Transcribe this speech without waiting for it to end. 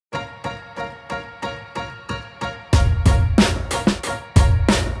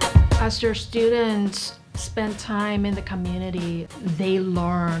As your students spend time in the community, they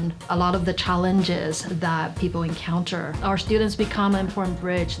learn a lot of the challenges that people encounter. Our students become an important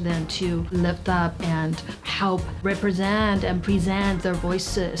bridge then to lift up and help represent and present their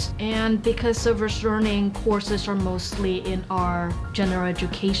voices. And because service learning courses are mostly in our general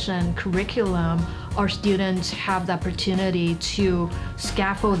education curriculum, our students have the opportunity to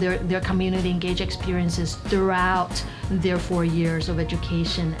scaffold their community engaged experiences throughout their 4 years of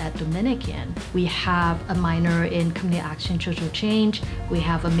education at Dominican. We have a minor in community action social change, we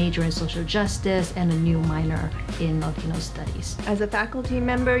have a major in social justice, and a new minor in Latino studies. As a faculty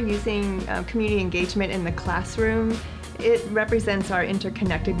member using community engagement in the classroom, it represents our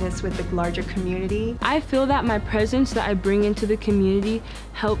interconnectedness with the larger community. I feel that my presence that I bring into the community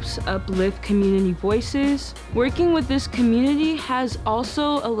helps uplift community voices. Working with this community has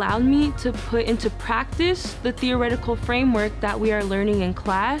also allowed me to put into practice the theoretical framework that we are learning in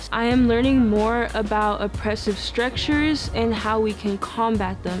class. I am learning more about oppressive structures and how we can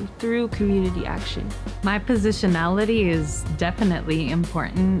combat them through community action. My positionality is definitely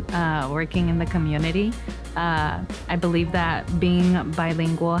important working in the community. I believe that being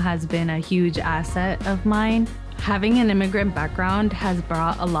bilingual has been a huge asset of mine. Having an immigrant background has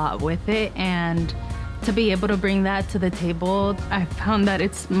brought a lot with it, and to be able to bring that to the table, I found that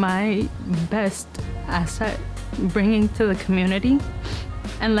it's my best asset, bringing to the community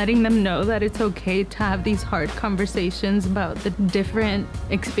and letting them know that it's okay to have these hard conversations about the different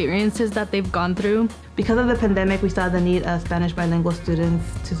experiences that they've gone through. Because of the pandemic, we saw the need of Spanish bilingual students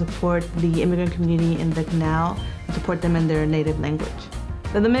to support the immigrant community in the Canal and support them in their native language.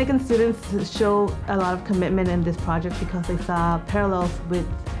 The Dominican students show a lot of commitment in this project because they saw parallels with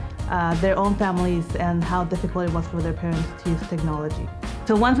their own families and how difficult it was for their parents to use technology.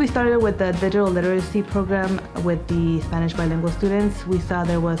 So once we started with the digital literacy program with the Spanish bilingual students, we saw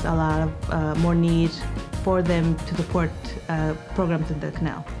there was a lot of more need for them to support programs in the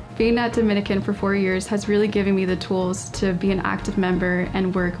Canal. Being at Dominican for 4 years has really given me the tools to be an active member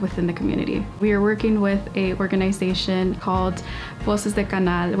and work within the community. We are working with an organization called Voces de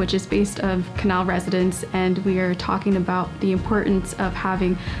Canal, which is based of Canal residents, and we are talking about the importance of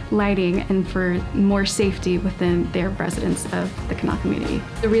having lighting and for more safety within their residents of the Canal community.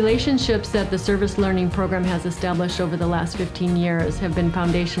 The relationships that the service learning program has established over the last 15 years have been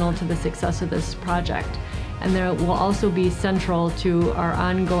foundational to the success of this project. And there will also be central to our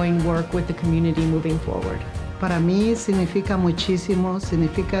ongoing work with the community moving forward. Para mí significa muchísimo,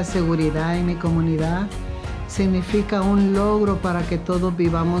 significa seguridad en mi comunidad, significa un logro para que todos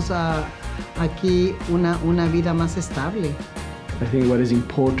vivamos aquí una vida más estable. I think what is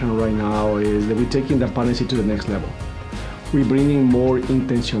important right now is that we're taking the partnership to the next level. We're bringing more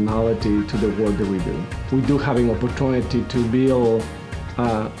intentionality to the work that we do. We do have an opportunity to build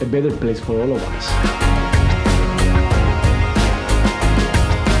a better place for all of us.